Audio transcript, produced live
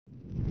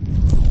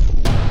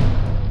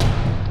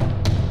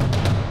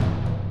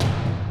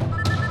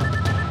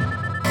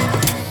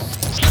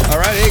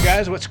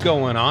guys, what's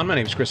going on? My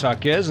name is Chris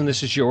Hawkes, and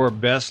this is your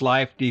Best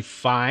Life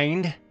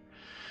Defined.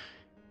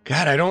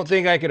 God, I don't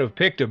think I could have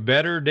picked a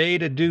better day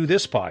to do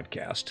this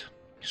podcast.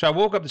 So I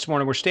woke up this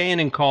morning. We're staying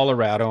in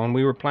Colorado, and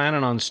we were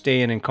planning on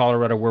staying in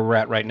Colorado where we're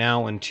at right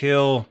now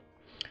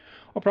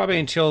probably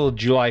until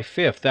July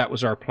 5th. That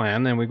was our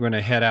plan. Then we're going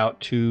to head out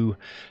to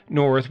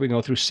north. We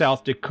go through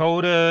South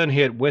Dakota and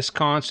hit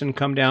Wisconsin,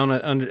 come down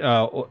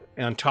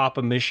on top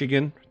of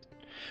Michigan.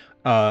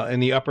 In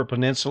the Upper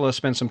Peninsula,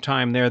 spend some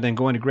time there, then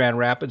go into Grand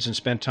Rapids and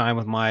spend time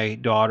with my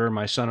daughter,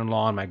 my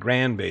son-in-law, and my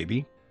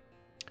grandbaby.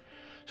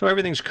 So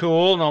everything's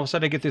cool, and all of a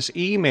sudden I get this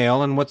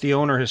email, and what the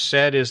owner has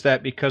said is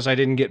that because I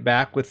didn't get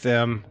back with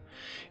them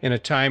in a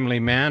timely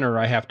manner,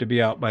 I have to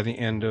be out by the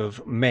end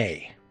of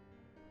May.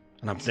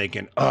 And I'm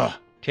thinking,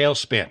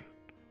 tailspin.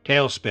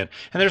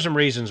 And there's some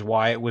reasons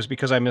why. It was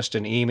because I missed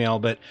an email,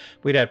 but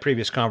we'd had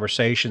previous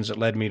conversations that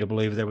led me to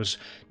believe there was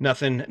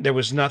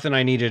nothing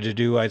I needed to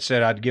do. I'd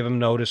said I'd give them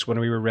notice when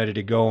we were ready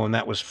to go, and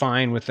that was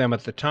fine with them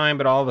at the time.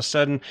 But all of a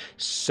sudden,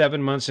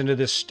 7 months into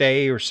this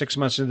stay or 6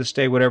 months into the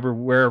stay, wherever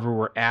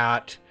we're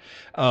at,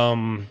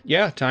 time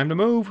to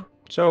move.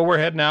 So we're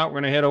heading out.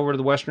 We're going to head over to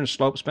the Western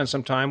Slope, spend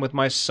some time with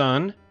my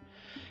son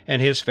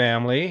and his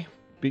family.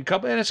 And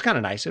it's kind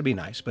of nice. It'll be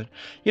nice. But,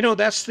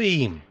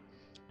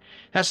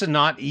 that's the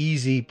not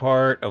easy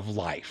part of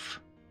life.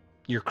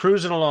 You're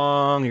cruising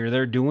along, you're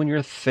there doing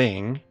your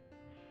thing,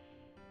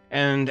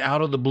 and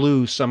out of the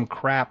blue, some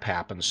crap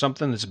happens,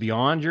 something that's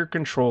beyond your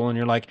control, and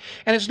you're like,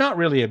 and it's not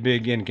really a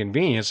big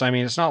inconvenience. I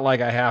mean, it's not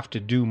like I have to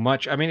do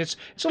much. I mean, it's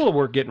a little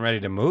work getting ready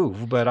to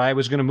move, but I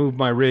was going to move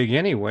my rig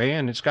anyway,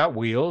 and it's got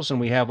wheels, and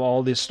we have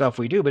all this stuff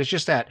we do, but it's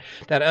just that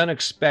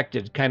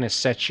unexpected kind of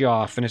sets you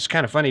off, and it's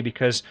kind of funny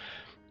because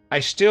I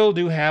still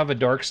do have a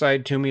dark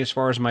side to me as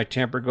far as my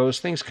temper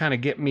goes. Things kind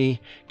of get me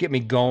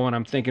going.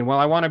 I'm thinking, well,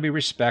 I want to be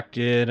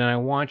respected, and I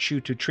want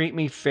you to treat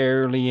me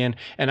fairly, and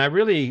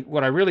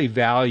what I really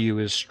value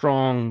is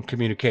strong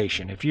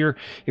communication. If you're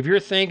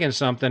thinking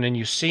something and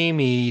you see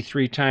me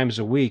 3 times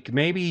a week,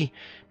 maybe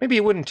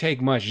it wouldn't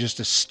take much just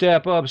to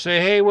step up,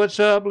 say, hey, what's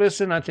up?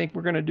 Listen, I think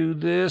we're going to do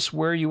this.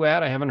 Where are you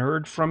at? I haven't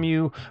heard from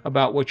you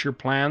about what your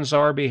plans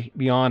are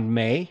beyond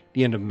May,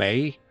 the end of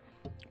May.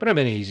 But I've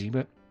been easy,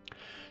 but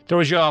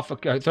throws you off,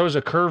 throws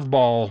a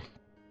curveball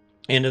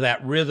into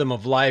that rhythm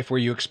of life where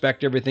you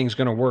expect everything's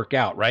going to work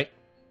out, right?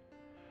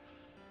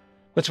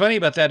 What's funny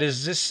about that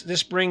is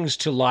this brings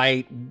to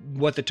light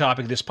what the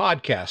topic of this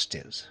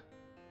podcast is.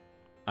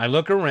 I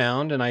look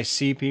around and I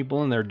see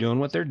people and they're doing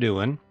what they're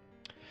doing,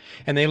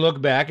 and they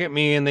look back at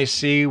me and they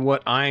see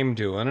what I'm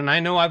doing, and I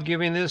know I've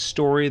given this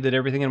story that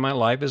everything in my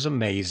life is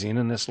amazing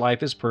and this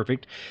life is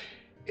perfect.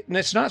 And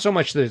it's not so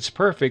much that it's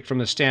perfect from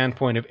the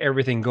standpoint of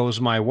everything goes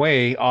my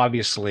way,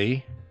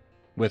 obviously.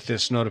 With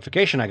this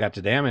notification I got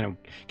today, I'm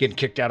getting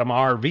kicked out of my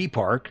RV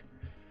park.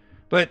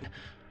 But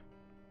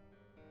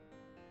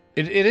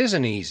it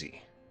isn't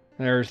easy.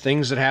 There are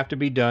things that have to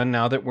be done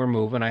now that we're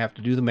moving. I have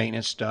to do the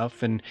maintenance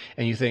stuff, and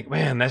you think,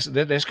 man, that's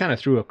kind of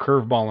threw a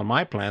curveball in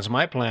my plans.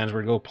 My plans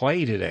were to go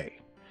play today,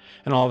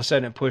 and all of a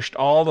sudden it pushed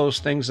all those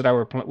things that I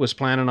was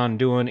planning on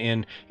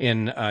doing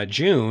in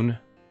June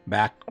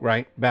back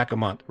a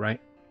month,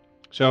 right?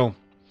 So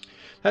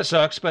that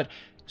sucks, but.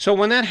 So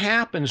when that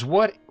happens,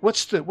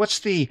 what's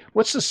the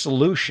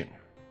solution?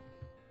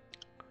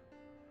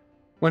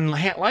 When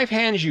life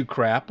hands you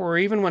crap, or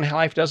even when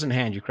life doesn't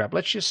hand you crap,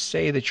 let's just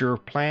say that your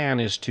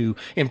plan is to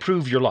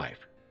improve your life,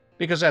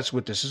 because that's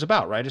what this is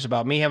about, right? It's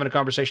about me having a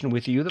conversation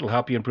with you that'll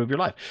help you improve your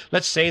life.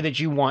 Let's say that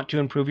you want to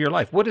improve your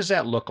life. What does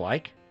that look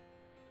like?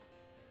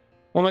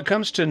 Well, when it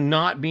comes to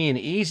not being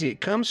easy,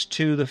 it comes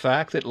to the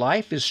fact that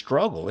life is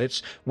struggle.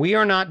 We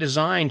are not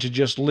designed to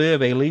just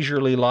live a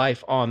leisurely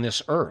life on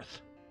this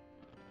earth.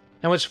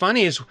 Now, what's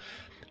funny is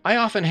I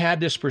often had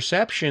this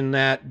perception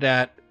that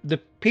the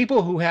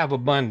people who have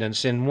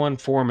abundance in one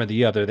form or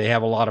the other, they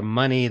have a lot of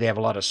money, they have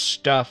a lot of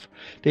stuff,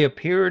 they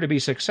appear to be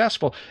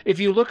successful. If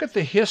you look at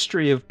the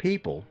history of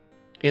people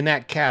in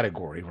that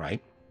category,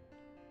 right?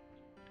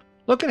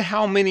 Look at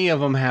how many of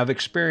them have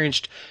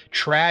experienced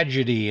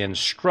tragedy and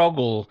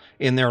struggle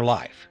in their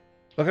life.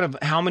 Look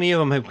at how many of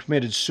them have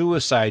committed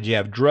suicide. You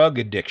have drug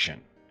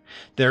addiction.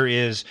 There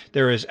is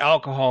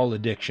alcohol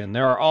addiction.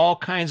 There are all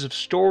kinds of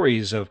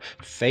stories of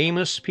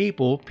famous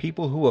people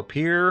who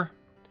appear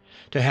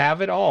to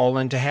have it all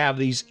and to have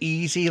these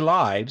easy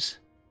lives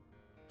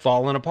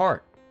falling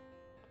apart,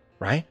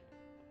 right?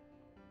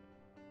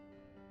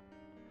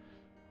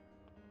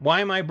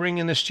 Why am I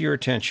bringing this to your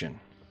attention?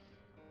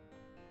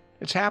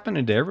 It's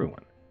happening to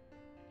everyone.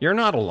 You're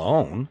not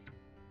alone.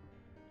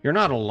 You're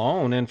not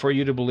alone, and for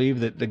you to believe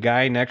that the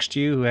guy next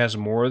to you who has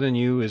more than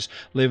you is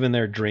living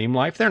their dream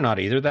life, they're not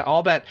either.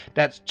 That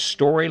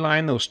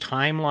storyline, those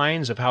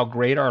timelines of how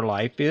great our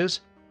life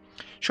is,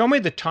 show me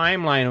the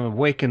timeline of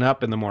waking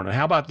up in the morning.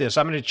 How about this?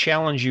 I'm going to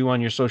challenge you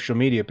on your social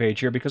media page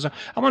here, because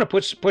I want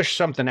to push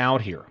something out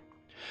here.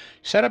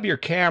 Set up your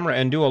camera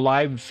and do a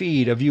live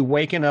feed of you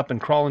waking up and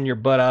crawling your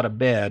butt out of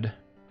bed,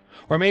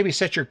 Or maybe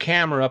set your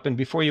camera up and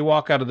before you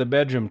walk out of the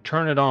bedroom,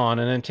 turn it on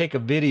and then take a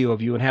video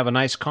of you and have a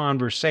nice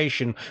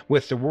conversation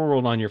with the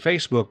world on your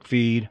Facebook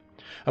feed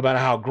about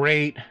how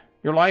great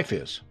your life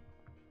is.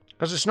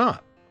 Because it's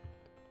not.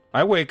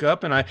 I wake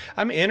up and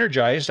I'm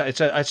energized.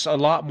 It's a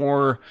lot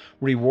more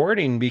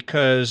rewarding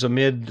because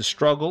amid the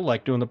struggle,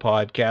 like doing the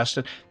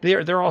podcast,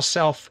 they're all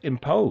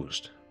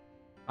self-imposed.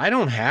 I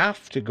don't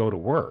have to go to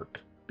work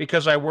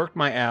because I worked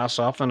my ass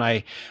off and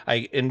I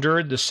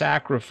endured the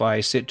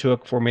sacrifice it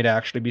took for me to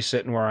actually be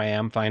sitting where I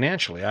am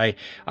financially.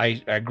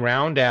 I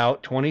ground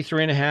out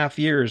 23 and a half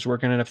years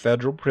working in a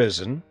federal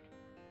prison.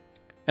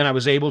 And I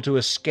was able to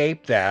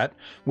escape that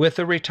with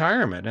a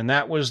retirement. And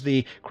that was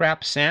the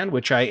crap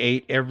sandwich I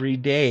ate every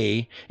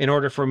day in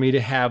order for me to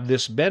have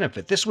this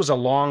benefit. This was a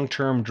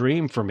long-term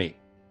dream for me.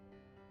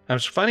 And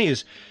what's funny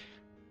is,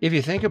 if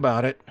you think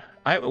about it,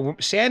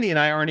 Sandy and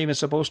I aren't even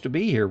supposed to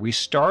be here. We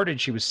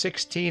started, she was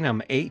 16,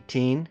 I'm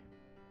 18.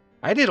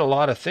 I did a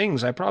lot of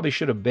things I probably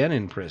should have been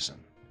in prison.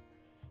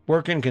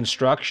 Work in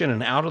construction,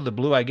 and out of the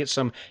blue, I get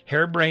some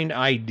harebrained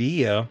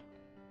idea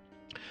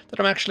that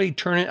I'm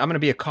going to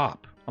be a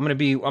cop. I'm going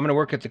to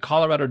work at the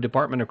Colorado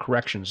Department of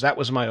Corrections. That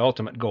was my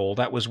ultimate goal.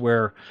 That was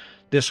where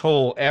this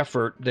whole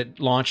effort that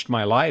launched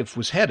my life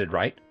was headed,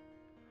 right?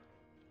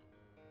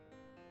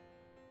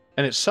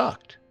 And it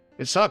sucked.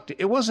 It sucked.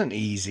 It wasn't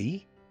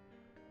easy.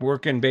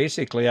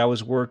 I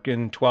was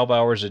working 12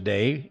 hours a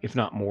day, if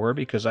not more,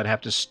 because I'd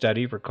have to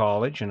study for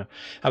college. And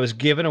I was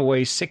giving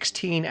away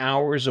 16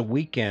 hours a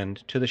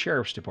weekend to the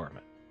sheriff's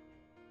department.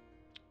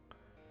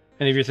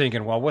 And if you're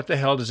thinking, well, what the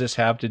hell does this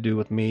have to do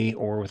with me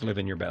or with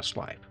living your best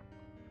life?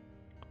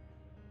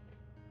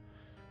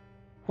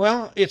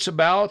 Well, it's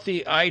about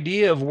the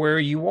idea of where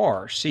you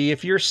are. See,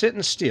 if you're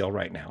sitting still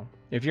right now,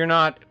 if you're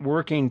not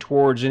working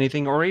towards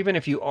anything, or even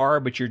if you are,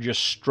 but you're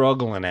just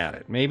struggling at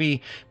it,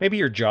 maybe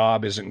your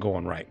job isn't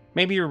going right.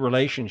 Maybe your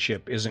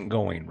relationship isn't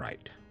going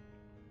right.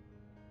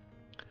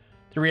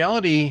 The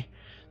reality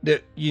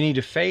that you need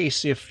to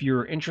face if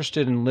you're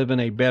interested in living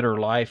a better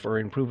life or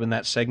improving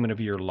that segment of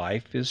your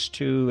life is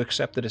to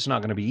accept that it's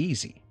not going to be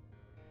easy.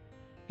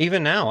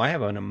 Even now, I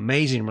have an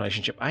amazing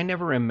relationship. I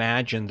never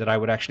imagined that I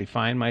would actually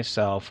find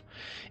myself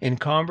in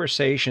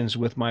conversations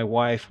with my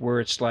wife where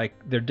it's like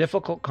they're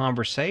difficult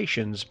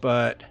conversations,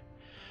 but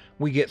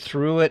we get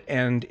through it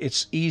and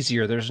it's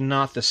easier. There's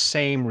not the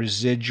same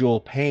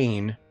residual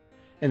pain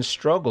and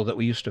struggle that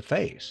we used to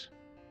face.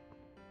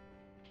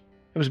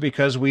 It was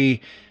because we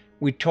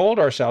told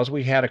ourselves,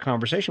 we had a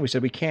conversation. We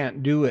said, we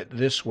can't do it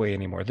this way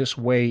anymore. This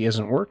way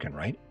isn't working,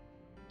 right?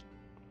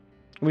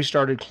 We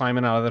started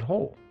climbing out of that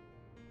hole.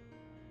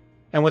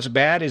 And what's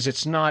bad is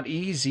it's not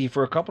easy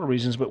for a couple of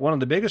reasons, but one of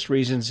the biggest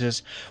reasons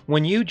is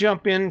when you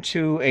jump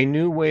into a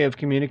new way of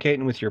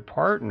communicating with your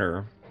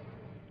partner,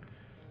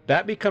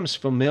 that becomes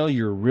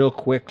familiar real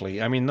quickly.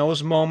 I mean,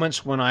 those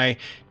moments when I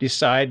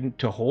decide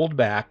to hold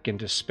back and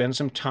to spend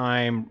some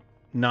time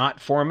not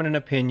forming an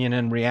opinion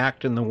and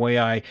reacting the way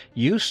I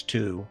used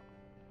to,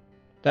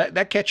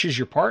 that catches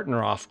your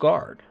partner off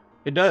guard.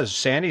 It does.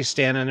 Sandy's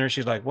standing there.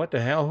 She's like, what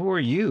the hell? Who are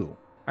you?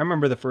 I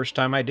remember the first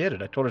time I did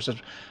it. I told her,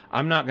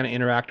 I'm not going to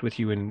interact with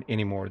you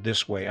anymore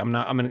this way.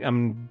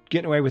 I'm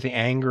getting away with the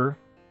anger.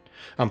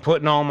 I'm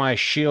putting all my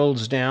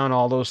shields down,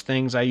 all those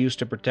things I used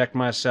to protect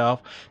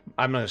myself.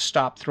 I'm going to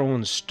stop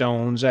throwing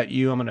stones at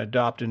you. I'm going to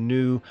adopt a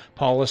new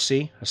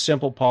policy, a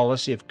simple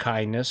policy of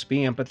kindness.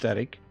 Be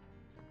empathetic.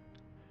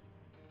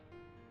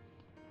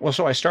 Well,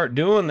 so I start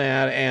doing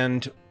that,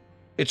 and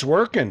it's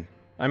working.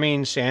 I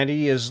mean,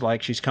 Sandy is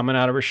like, she's coming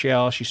out of her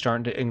shell. She's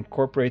starting to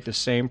incorporate the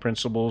same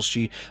principles.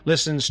 She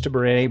listens to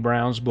Brené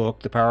Brown's book,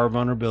 The Power of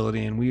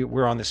Vulnerability, and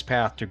we're on this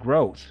path to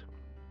growth.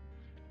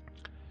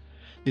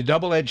 The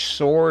double-edged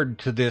sword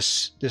to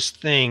this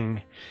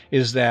thing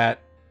is that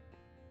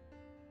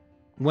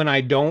when I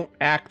don't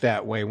act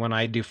that way, when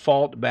I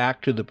default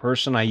back to the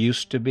person I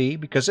used to be,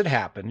 because it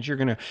happens, you're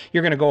gonna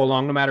go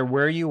along no matter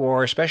where you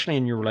are, especially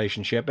in your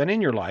relationship and in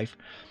your life.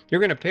 You're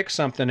gonna pick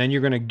something and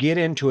you're gonna get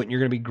into it and you're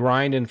gonna be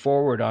grinding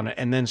forward on it,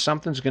 and then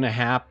something's gonna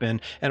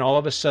happen, and all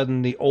of a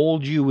sudden the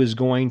old you is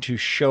going to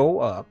show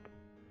up,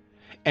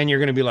 and you're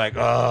gonna be like,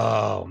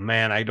 oh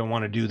man, I don't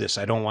want to do this.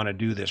 I don't want to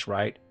do this,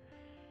 right?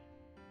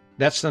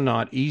 That's the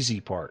not easy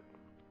part.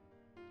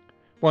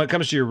 When it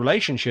comes to your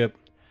relationship,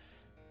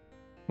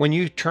 when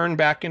you turn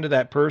back into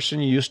that person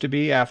you used to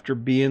be after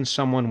being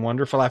someone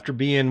wonderful, after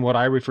being what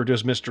I refer to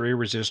as Mr.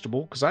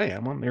 Irresistible, because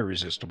I'm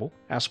irresistible.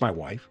 Ask my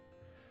wife.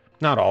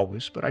 Not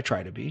always, but I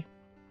try to be.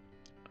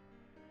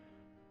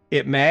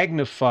 It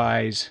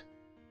magnifies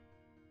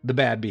the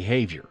bad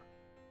behavior.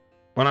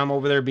 When I'm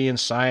over there being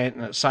silent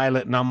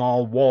and I'm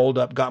all walled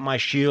up, got my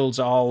shields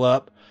all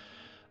up,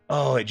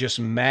 oh, it just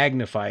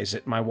magnifies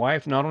it. My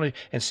wife not only,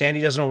 and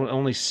Sandy doesn't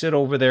only sit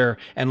over there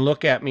and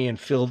look at me and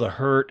feel the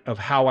hurt of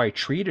how I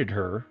treated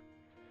her,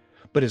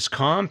 but it's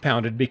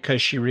compounded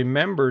because she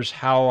remembers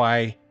how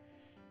I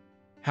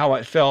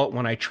felt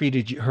when I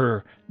treated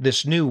her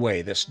this new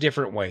way, this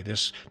different way,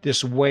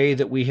 this way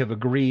that we have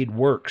agreed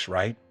works,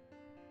 right?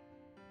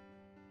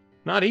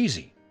 Not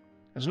easy.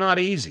 It's not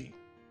easy.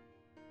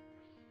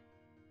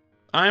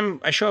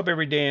 I show up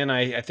every day and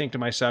I think to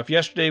myself,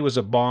 yesterday was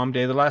a bomb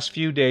day. The last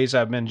few days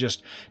I've been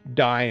just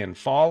dying,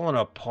 falling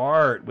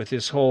apart with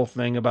this whole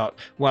thing about,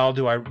 well,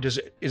 does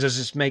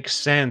this make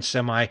sense?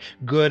 Am I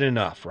good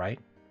enough, right?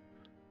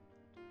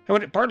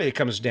 And what it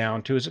comes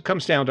down to is it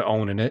comes down to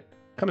owning it.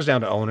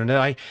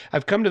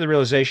 I've come to the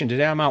realization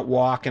today I'm out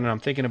walking and I'm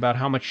thinking about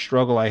how much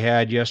struggle I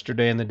had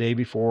yesterday and the day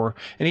before.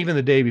 And even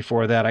the day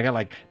before that, I got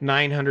like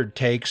 900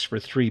 takes for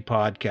 3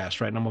 podcasts,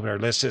 right? And I'm over there,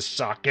 let's just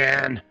suck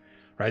in.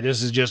 Right?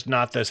 This is just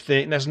not the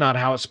thing. That's not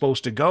how it's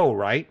supposed to go,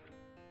 right?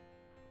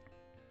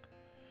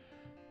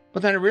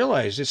 But then I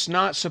realized it's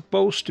not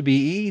supposed to be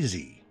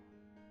easy.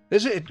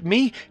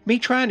 Me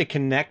trying to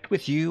connect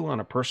with you on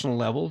a personal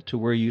level to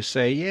where you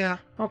say, yeah,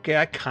 okay,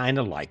 I kind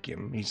of like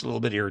him. He's a little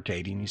bit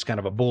irritating. He's kind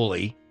of a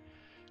bully.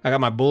 I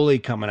got my bully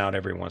coming out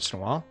every once in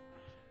a while.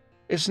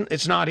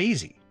 It's not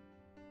easy.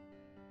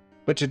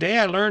 But today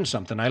I learned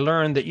something. I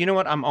learned that, you know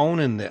what? I'm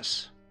owning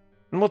this.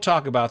 And we'll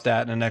talk about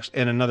that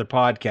in another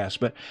podcast.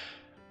 But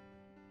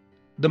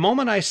the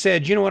moment I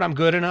said, you know what, I'm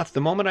good enough,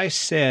 the moment I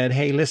said,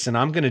 hey, listen,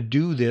 I'm going to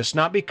do this,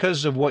 not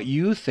because of what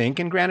you think,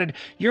 and granted,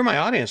 you're my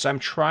audience, I'm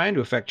trying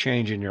to affect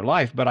change in your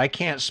life, but I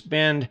can't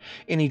spend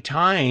any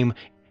time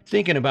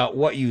thinking about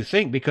what you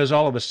think because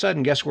all of a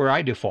sudden, guess where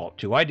I default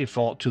to? I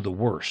default to the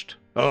worst.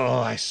 Oh,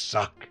 I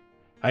suck.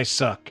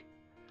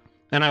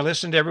 And I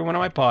listen to every one of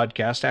my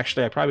podcasts.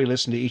 Actually, I probably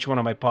listen to each one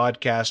of my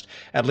podcasts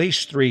at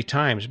least 3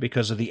 times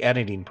because of the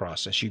editing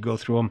process. You go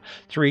through them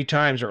 3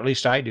 times, or at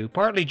least I do,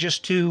 partly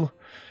just to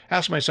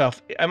ask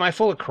myself, am I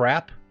full of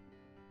crap?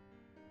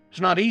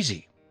 It's not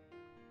easy.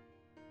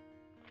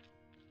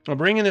 Well,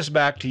 bringing this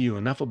back to you,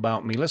 enough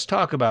about me. Let's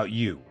talk about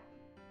you.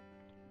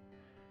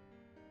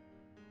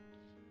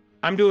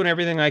 I'm doing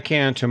everything I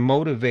can to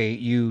motivate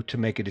you to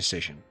make a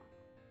decision.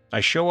 I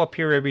show up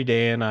here every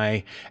day and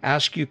I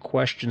ask you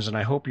questions, and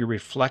I hope you're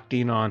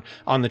reflecting on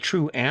the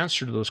true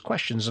answer to those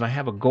questions, and I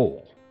have a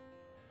goal.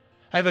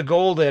 I have a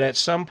goal that at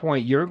some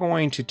point you're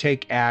going to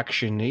take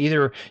action.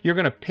 Either you're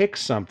going to pick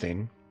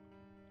something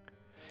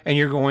and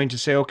you're going to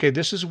say, okay,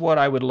 this is what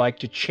I would like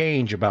to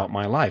change about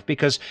my life.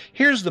 Because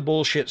here's the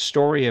bullshit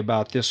story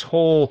about this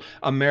whole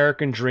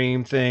American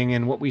dream thing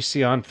and what we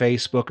see on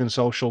Facebook and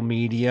social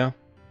media.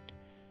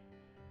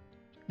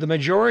 The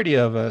majority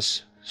of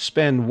us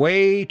spend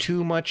way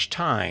too much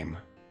time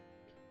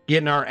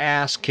getting our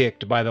ass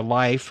kicked by the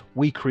life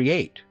we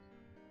create.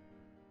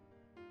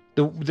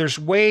 There's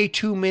way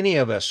too many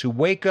of us who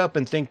wake up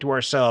and think to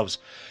ourselves,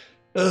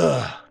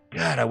 ugh,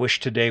 God, I wish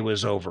today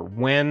was over.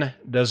 When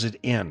does it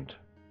end?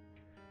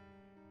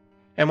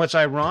 And what's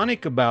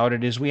ironic about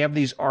it is we have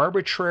these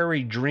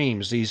arbitrary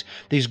dreams,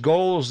 these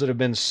goals that have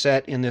been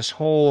set in this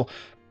whole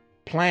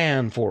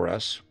plan for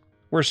us.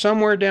 We're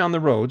somewhere down the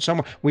road,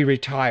 we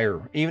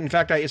retire. Even in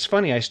fact, it's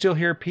funny, I still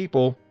hear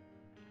people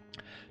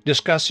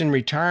discussing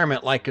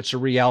retirement like it's a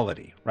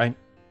reality, right?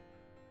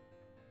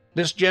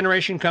 This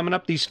generation coming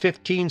up, these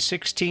 15,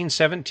 16,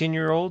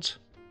 17-year-olds,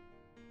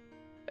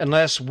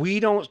 unless we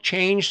don't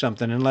change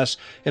something,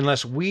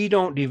 unless we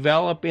don't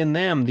develop in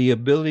them the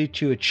ability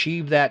to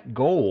achieve that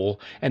goal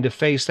and to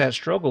face that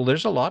struggle,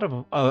 there's a lot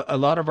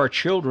of our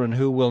children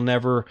who will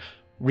never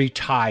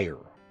retire.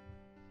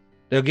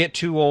 They'll get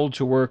too old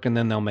to work and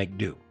then they'll make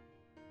do.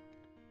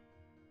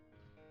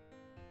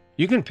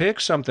 You can pick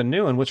something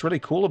new, and what's really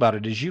cool about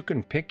it is you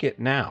can pick it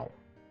now.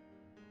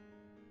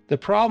 The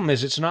problem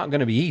is it's not going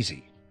to be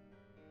easy.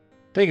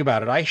 Think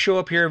about it. I show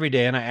up here every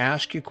day and I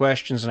ask you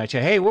questions and I say,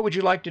 hey, what would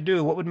you like to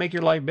do? What would make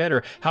your life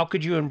better? How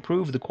could you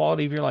improve the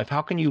quality of your life?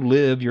 How can you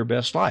live your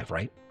best life,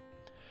 right?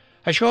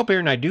 I show up here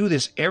and I do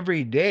this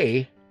every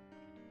day.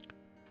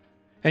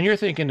 And you're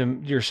thinking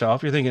to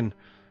yourself,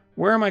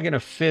 where am I going to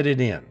fit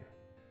it in?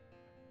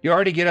 You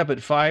already get up at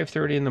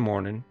 5:30 in the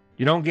morning.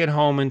 You don't get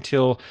home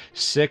until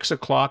 6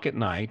 o'clock at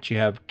night. You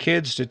have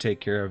kids to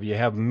take care of. You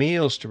have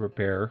meals to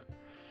prepare.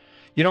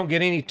 You don't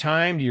get any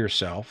time to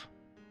yourself.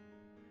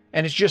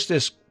 And it's just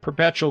this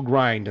perpetual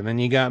grind. And then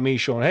you got me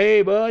showing,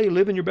 hey, bud, you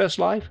living your best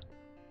life?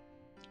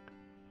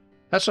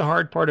 That's the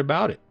hard part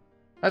about it.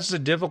 That's the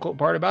difficult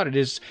part about it,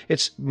 is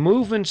it's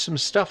moving some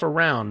stuff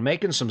around,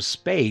 making some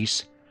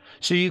space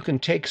so you can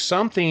take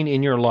something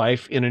in your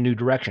life in a new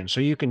direction. So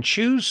you can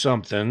choose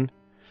something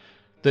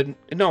that,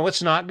 no,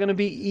 it's not going to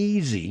be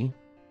easy,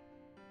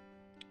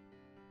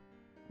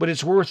 but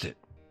it's worth it.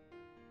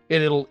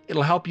 It'll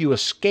help you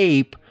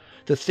escape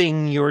the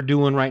thing you're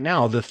doing right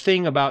now, the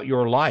thing about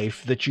your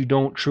life that you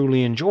don't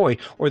truly enjoy,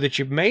 or that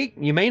you may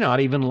not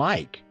even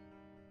like.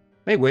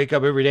 You may wake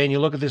up every day and you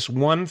look at this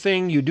one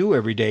thing you do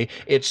every day.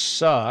 It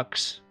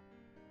sucks.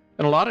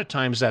 And a lot of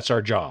times that's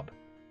our job.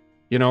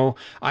 You know,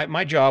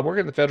 my job,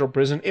 working in the federal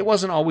prison, it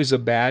wasn't always a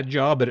bad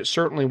job, but it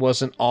certainly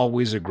wasn't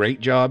always a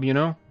great job, you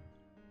know?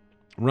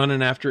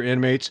 Running after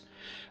inmates.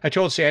 I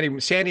told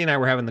Sandy and I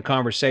were having the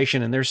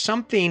conversation, and there's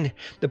something,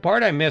 the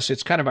part I miss,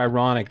 it's kind of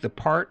ironic. The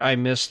part I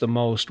miss the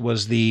most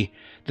was the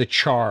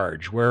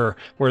charge where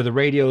the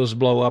radios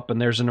blow up and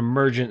there's an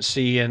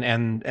emergency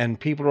and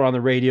people are on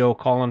the radio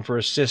calling for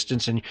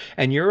assistance,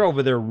 and you're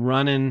over there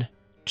running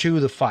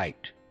to the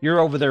fight. You're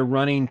over there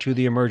running to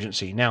the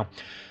emergency. Now,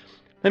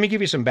 Let me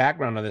give you some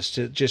background on this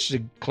just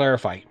to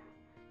clarify.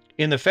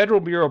 In the Federal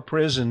Bureau of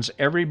Prisons,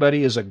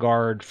 everybody is a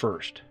guard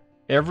first.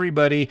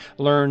 Everybody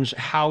learns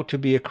how to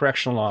be a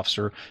correctional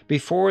officer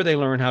before they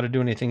learn how to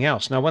do anything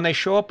else. Now, when they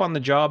show up on the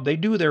job, they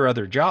do their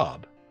other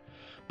job.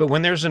 But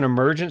when there's an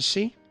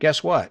emergency,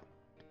 guess what?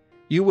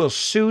 You will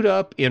suit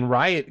up in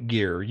riot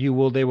gear. They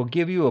will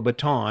give you a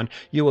baton.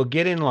 You will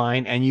get in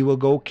line and you will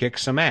go kick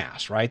some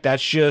ass, right?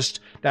 That's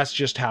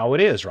just how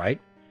it is,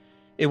 right?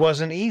 It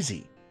wasn't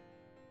easy.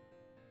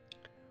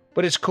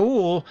 But it's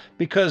cool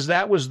because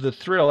that was the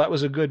thrill. That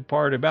was a good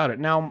part about it.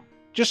 Now,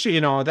 just so you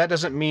know, that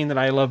doesn't mean that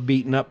I love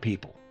beating up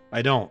people.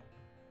 I don't.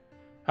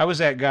 I was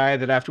that guy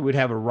that after we'd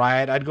have a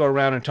riot, I'd go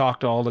around and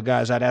talk to all the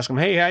guys. I'd ask them,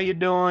 hey, how you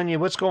doing?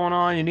 What's going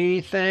on? You need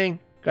anything?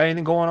 Got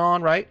anything going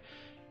on, right?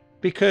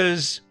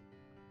 Because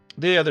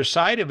the other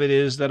side of it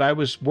is that I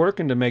was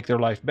working to make their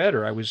life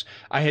better.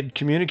 I had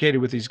communicated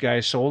with these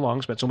guys so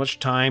long, spent so much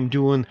time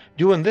doing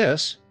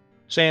this,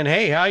 saying,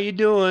 hey, how you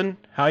doing?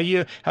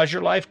 How's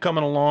your life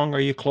coming along? Are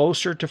you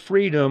closer to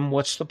freedom?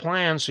 What's the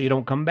plan so you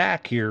don't come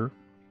back here?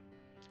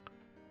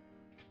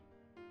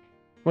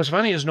 What's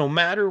funny is no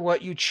matter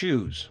what you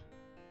choose,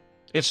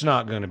 it's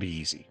not going to be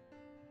easy.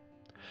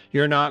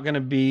 It's not going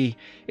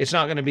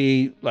to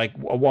be like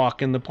a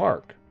walk in the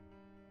park.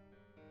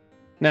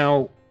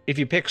 Now, if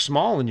you pick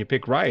small and you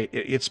pick right,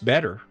 it's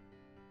better.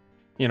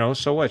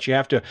 So what?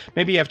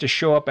 Maybe you have to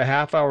show up a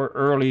half hour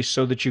early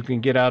so that you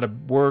can get out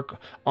of work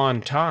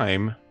on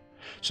time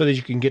so that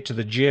you can get to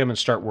the gym and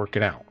start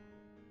working out.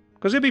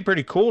 Because it'd be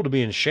pretty cool to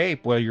be in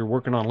shape while you're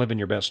working on living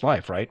your best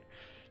life, right?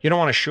 You don't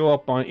want to show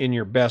up in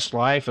your best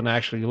life and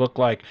actually look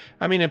like,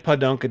 in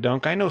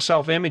padunkadunk. I know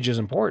self-image is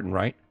important,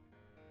 right?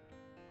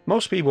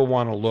 Most people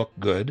want to look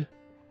good.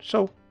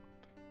 So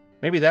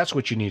maybe that's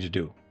what you need to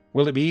do.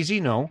 Will it be easy?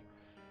 No.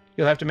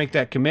 You'll have to make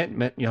that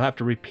commitment. You'll have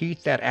to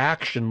repeat that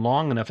action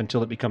long enough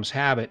until it becomes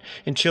habit,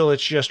 until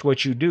it's just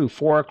what you do.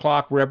 4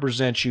 o'clock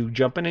represents you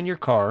jumping in your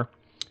car,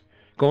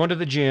 going to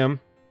the gym,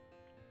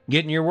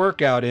 getting your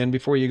workout in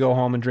before you go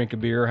home and drink a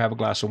beer or have a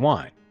glass of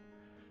wine.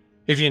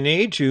 If you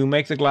need to,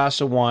 make the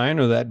glass of wine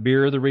or that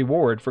beer the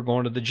reward for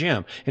going to the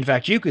gym. In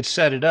fact, you could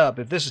set it up.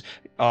 If this is,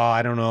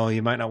 I don't know,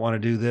 you might not want to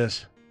do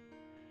this.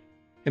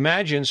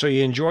 Imagine, so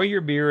you enjoy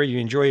your beer, you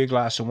enjoy your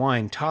glass of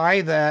wine,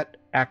 tie that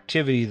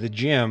activity, the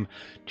gym,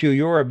 to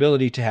your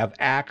ability to have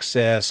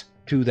access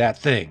to that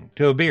thing,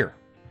 to a beer.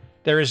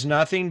 There is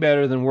nothing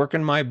better than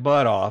working my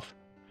butt off,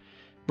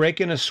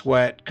 breaking a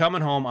sweat,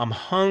 coming home, I'm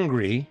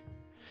hungry,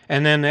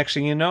 and then next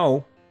thing you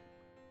know,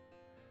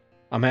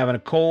 I'm having a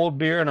cold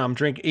beer and I'm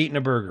eating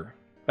a burger.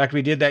 In fact,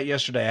 we did that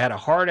yesterday. I had a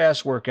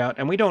hard-ass workout,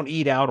 and we don't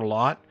eat out a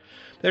lot.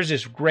 There's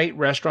this great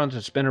restaurant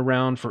that's been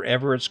around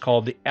forever. It's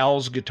called the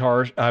L's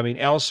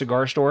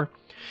Cigar Store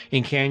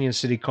in Canyon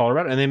City,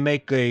 Colorado. And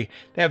they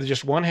have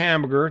just one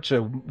hamburger. It's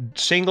a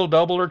single,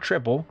 double, or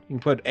triple. You can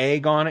put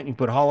egg on it. You can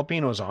put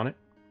jalapenos on it.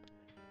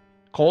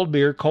 Cold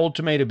beer, cold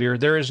tomato beer.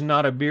 There is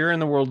not a beer in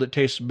the world that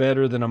tastes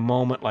better than a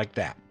moment like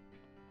that.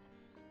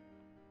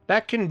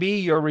 That can be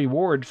your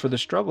reward for the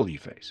struggle you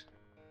face.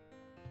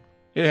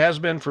 It has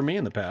been for me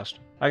in the past.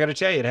 I got to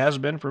tell you, it has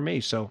been for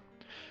me.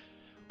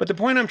 But the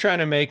point I'm trying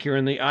to make here,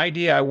 and the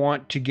idea I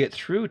want to get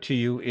through to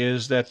you,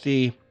 is that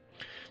the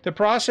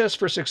process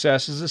for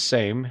success is the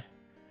same.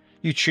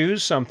 You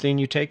choose something,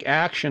 you take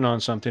action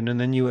on something, and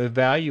then you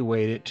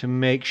evaluate it to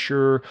make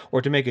sure,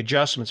 or to make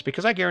adjustments,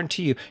 because I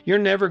guarantee you, you're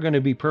never going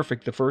to be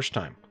perfect the first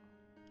time.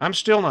 I'm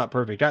still not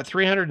perfect. I got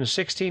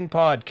 316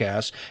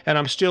 podcasts, and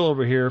I'm still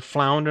over here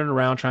floundering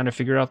around trying to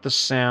figure out the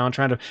sound,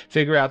 trying to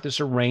figure out this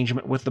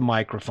arrangement with the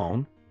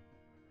microphone.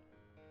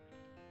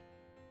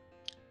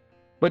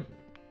 But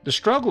the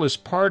struggle is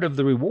part of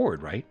the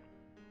reward, right?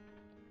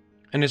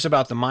 And it's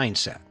about the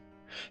mindset.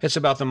 It's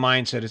about the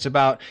mindset.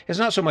 It's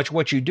not so much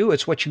what you do,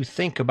 it's what you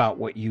think about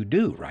what you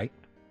do, right?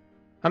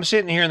 I'm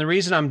sitting here, and the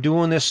reason I'm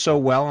doing this so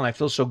well and I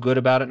feel so good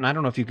about it, and I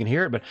don't know if you can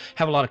hear it, but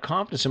have a lot of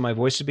confidence in my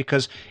voice, is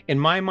because in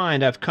my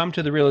mind, I've come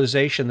to the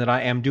realization that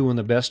I am doing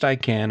the best I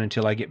can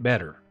until I get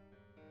better.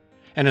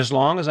 And as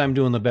long as I'm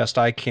doing the best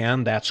I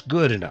can, that's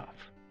good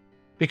enough.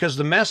 Because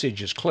the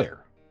message is clear.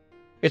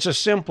 It's a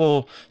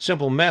simple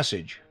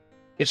message.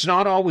 It's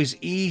not always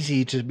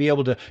easy to be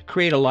able to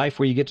create a life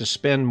where you get to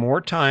spend more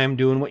time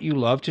doing what you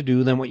love to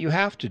do than what you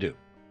have to do.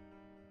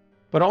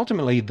 But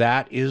ultimately,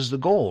 that is the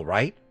goal,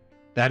 right?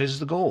 That is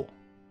the goal.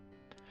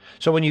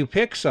 So when you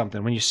pick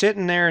something, when you're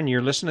sitting there and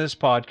you're listening to this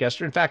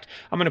podcast, or in fact,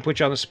 I'm going to put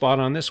you on the spot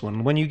on this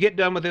one. When you get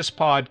done with this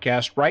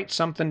podcast, write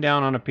something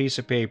down on a piece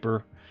of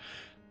paper,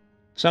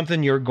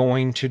 something you're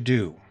going to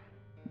do,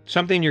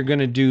 something you're going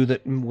to do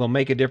that will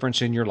make a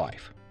difference in your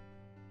life.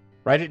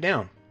 Write it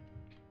down.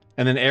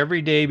 And then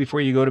every day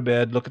before you go to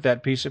bed, look at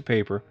that piece of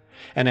paper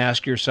and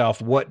ask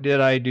yourself, what did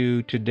I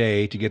do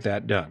today to get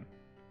that done?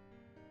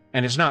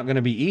 And it's not going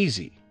to be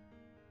easy.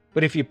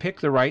 But if you pick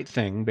the right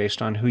thing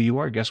based on who you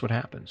are, guess what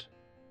happens?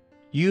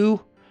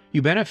 You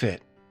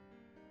benefit.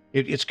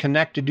 It's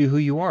connected to who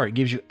you are. It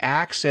gives you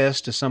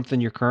access to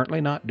something you're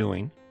currently not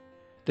doing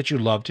that you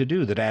love to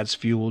do that adds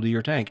fuel to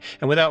your tank.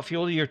 And without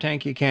fuel to your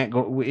tank, you can't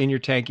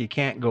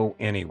go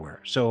anywhere.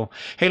 So,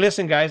 hey,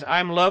 listen, guys,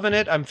 I'm loving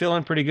it. I'm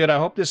feeling pretty good. I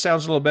hope this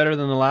sounds a little better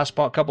than the last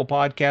couple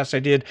podcasts I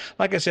did.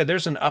 Like I said,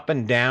 there's an up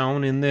and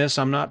down in this.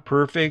 I'm not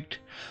perfect,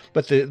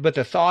 but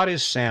the thought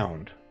is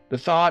sound. The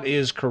thought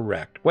is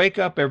correct. Wake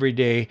up every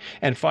day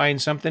and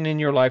find something in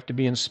your life to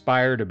be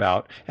inspired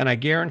about. And I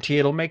guarantee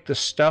it'll make the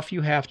stuff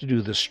you have to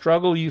do, the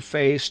struggle you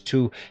face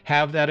to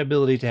have that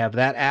ability, to have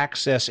that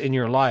access in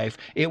your life,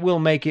 it will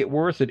make it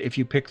worth it if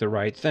you pick the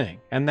right thing.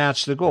 And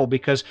that's the goal,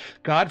 because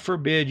God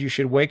forbid you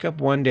should wake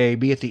up one day,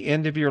 be at the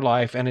end of your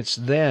life, and it's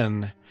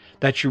then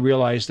that you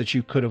realize that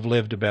you could have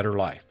lived a better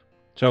life.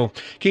 So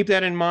keep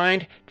that in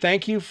mind.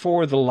 Thank you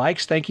for the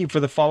likes. Thank you for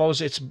the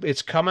follows.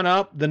 It's coming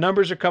up. The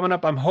numbers are coming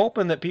up. I'm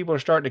hoping that people are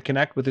starting to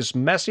connect with this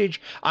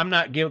message. I'm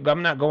not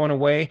going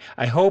away.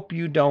 I hope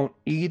you don't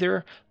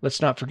either.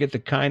 Let's not forget the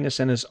kindness.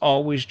 And as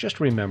always, just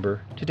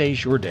remember,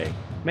 today's your day.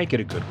 Make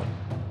it a good one.